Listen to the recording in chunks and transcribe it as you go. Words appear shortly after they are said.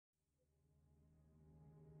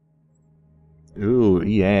Ooh,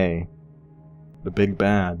 EA. The big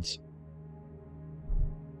bads.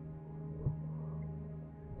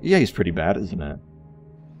 EA's pretty bad, isn't it?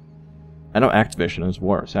 I know Activision is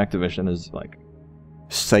worse. Activision is, like,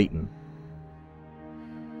 Satan.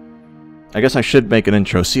 I guess I should make an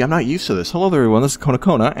intro. See, I'm not used to this. Hello there, everyone. This is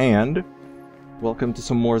Kona, and welcome to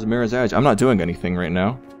some more Mirror's Edge. I'm not doing anything right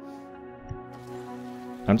now.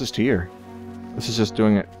 I'm just here. This is just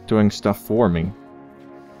doing stuff for me.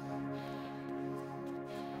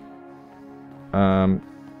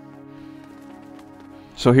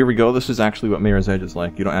 So here we go. This is actually what Mirror's Edge is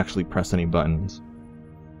like. You don't actually press any buttons.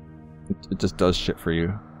 It just does shit for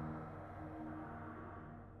you.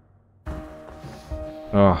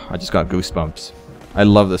 Oh, I just got goosebumps. I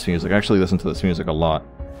love this music. I actually listen to this music a lot.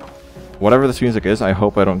 Whatever this music is, I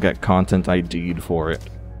hope I don't get content ID'd for it.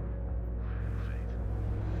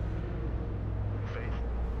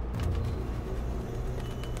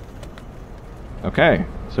 Okay,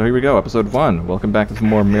 so here we go, episode 1. Welcome back to some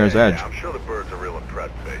more Mirror's Edge. I'm sure the birds are real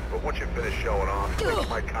impressed, Faith, but once you finish showing off, you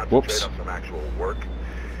might concentrate on some actual work.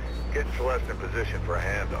 Get Celeste in position for a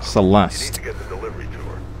handoff. Celeste. You need to get the delivery to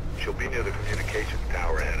her. She'll be near the communications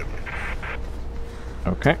tower ahead of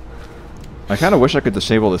you. Okay. I kind of wish I could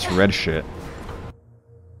disable this red shit.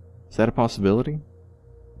 Is that a possibility?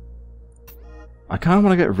 I kind of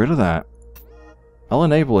want to get rid of that. I'll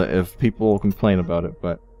enable it if people complain about it,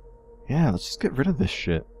 but yeah, let's just get rid of this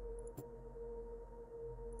shit.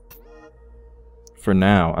 For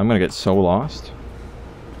now, I'm gonna get so lost.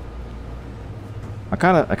 I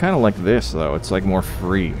kind of like this though. It's like more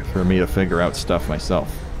free for me to figure out stuff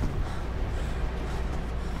myself.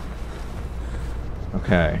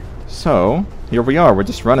 Okay, so here we are. We're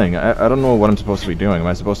just running. I don't know what I'm supposed to be doing. Am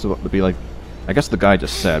I supposed to be like? I guess the guy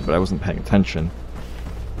just said, but I wasn't paying attention.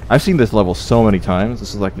 I've seen this level so many times.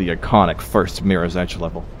 This is like the iconic first Mirror's Edge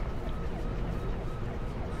level.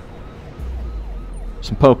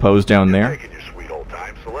 Some popos down there. Taking your sweet old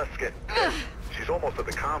time, Celeste's getting she's almost at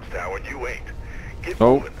the comms tower and you ain't. Get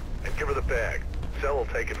Oh. moving and give her the bag. Cell will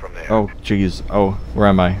take it from there. Oh, jeez. Oh, where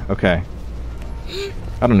am I? Okay.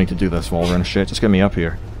 I don't need to do this wall run shit. Just get me up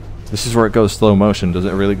here. This is where it goes slow motion. Does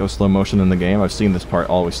it really go slow motion in the game? I've seen this part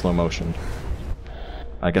always slow motion.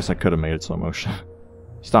 I guess I could have made it slow motion.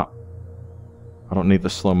 Stop. I don't need the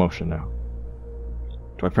slow motion now.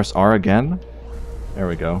 Do I press R again? There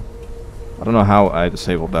we go. I don't know how I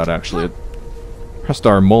disabled that actually. I pressed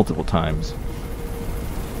R multiple times.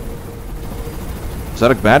 Is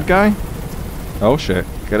that a bad guy? Oh shit.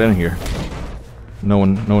 Get in here. No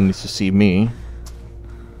one needs to see me.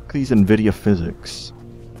 Look at these NVIDIA physics.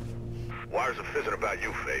 Wires are fizzing about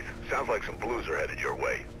you, Faith. Sounds like some blues are headed your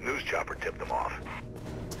way. News chopper tipped them off.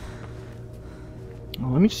 Oh,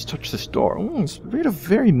 let me just touch this door. Oh, it's made of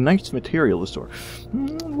very nice material, this door.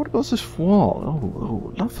 What about this wall?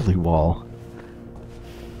 Oh, lovely wall.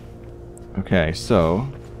 Okay, so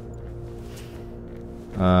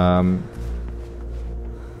I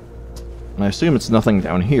assume it's nothing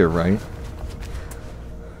down here, right?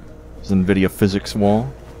 Is NVIDIA physics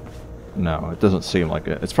wall? No, it doesn't seem like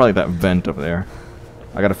it. It's probably that vent over there.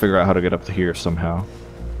 I gotta figure out how to get up to here somehow.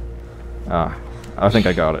 Ah, I think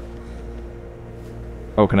I got it.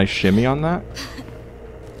 Oh, can I shimmy on that?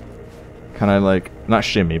 Can I, like, not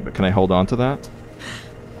shimmy, but can I hold on to that?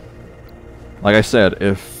 Like I said,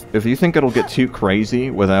 if you think it'll get too crazy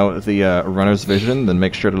without the runner's vision, then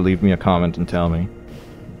make sure to leave me a comment and tell me.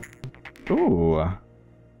 Ooh.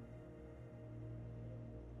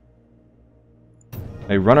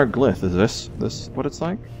 A runner glyph. Is this what it's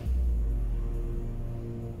like?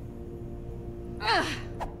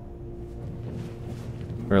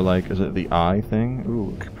 Or like, is it the eye thing?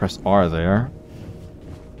 Ooh, press R there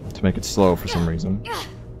to make it slow for some reason.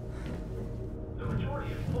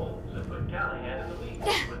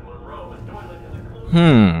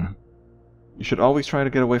 You should always try to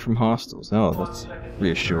get away from hostiles. Oh, that's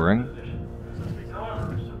reassuring.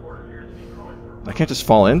 I can't just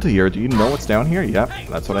fall into here. Do you know what's down here? Yep,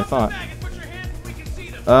 that's what I thought.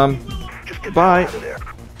 Bye.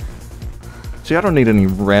 See, I don't need any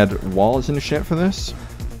red walls and shit for this.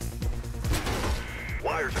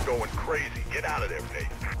 Wires are going crazy. Get out of there,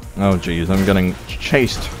 Faith. Oh jeez, I'm getting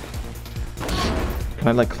chased. Can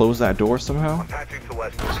I like close that door somehow? Attaching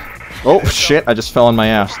Celeste. Oh shit, I just fell on my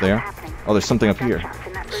ass there. Oh, there's something up here.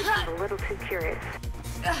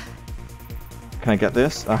 Can I get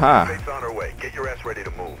this? Aha! Faith's on her way. Get your ass ready to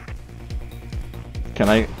move. Can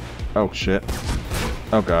I? Oh shit.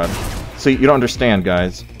 Oh god. See, you don't understand,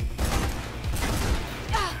 guys.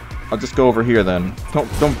 I'll just go over here then.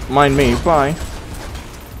 Don't mind me. Bye.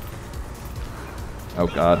 Oh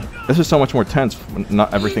god. This is so much more tense when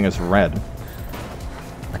not everything is red.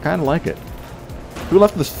 I kind of like it. Who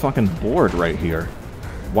left this fucking board right here?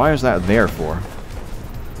 Why is that there for?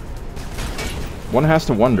 One has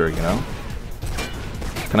to wonder, you know?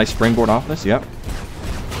 Can I springboard off this? Yep.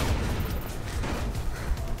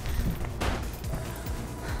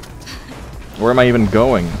 Where am I even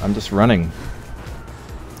going? I'm just running.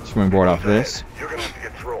 Springboard off this. You're gonna have to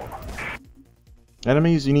get through them.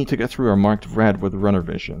 Enemies you need to get through are marked red with runner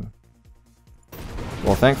vision.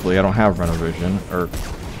 Well, thankfully I don't have runner vision, or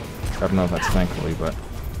I don't know if that's thankfully, but...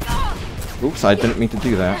 Oops, I didn't mean to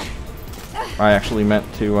do that. I actually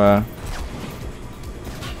meant to,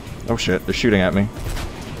 Oh shit, they're shooting at me.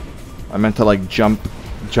 I meant to, like, jump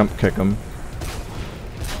kick them.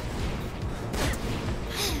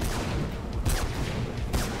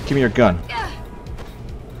 Give me your gun.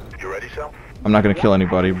 You ready, Sal? I'm not gonna kill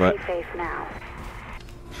anybody, but...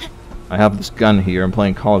 I have this gun here, I'm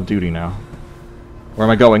playing Call of Duty now. Where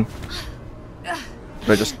am I going? Did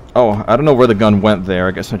I just... Oh, I don't know where the gun went there,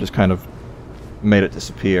 I guess I just kind of made it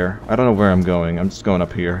disappear. I don't know where I'm going, I'm just going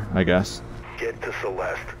up here, I guess. Get to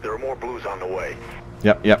Celeste. There are more blues on the way.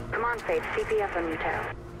 Yep, yep. Come on, Faith. CPS on your toe.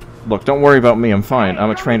 Look, don't worry about me, I'm fine. I'm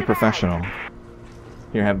a trained professional.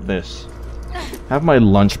 Here, have this. Have my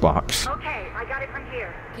lunchbox. Okay, I got it from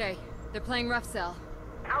here. Okay, they're playing rough, Cell.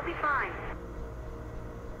 I'll be fine.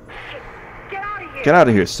 Shit. Get out of here! Get out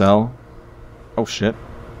of here, Cell. Oh shit.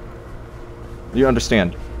 You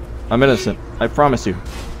understand. I'm innocent. I promise you.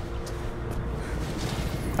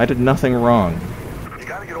 I did nothing wrong. You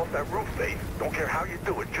gotta get off that roof, Faith. Don't care how you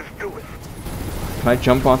do it, just do it. Can I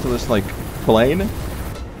jump onto this, like, plane?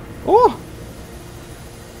 Oh!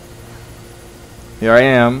 Here I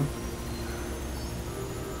am.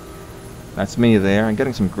 That's me there. I'm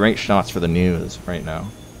getting some great shots for the news right now.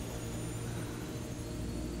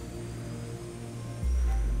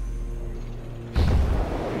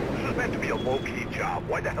 This is meant to be a low-key job.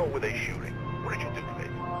 Why the hell were they shooting? What did you do,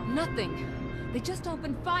 Faith? Nothing. They just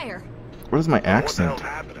opened fire. What is my What the accent? hell's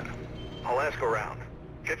happening? I'll ask around.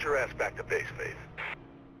 Get your ass back to base, Faith.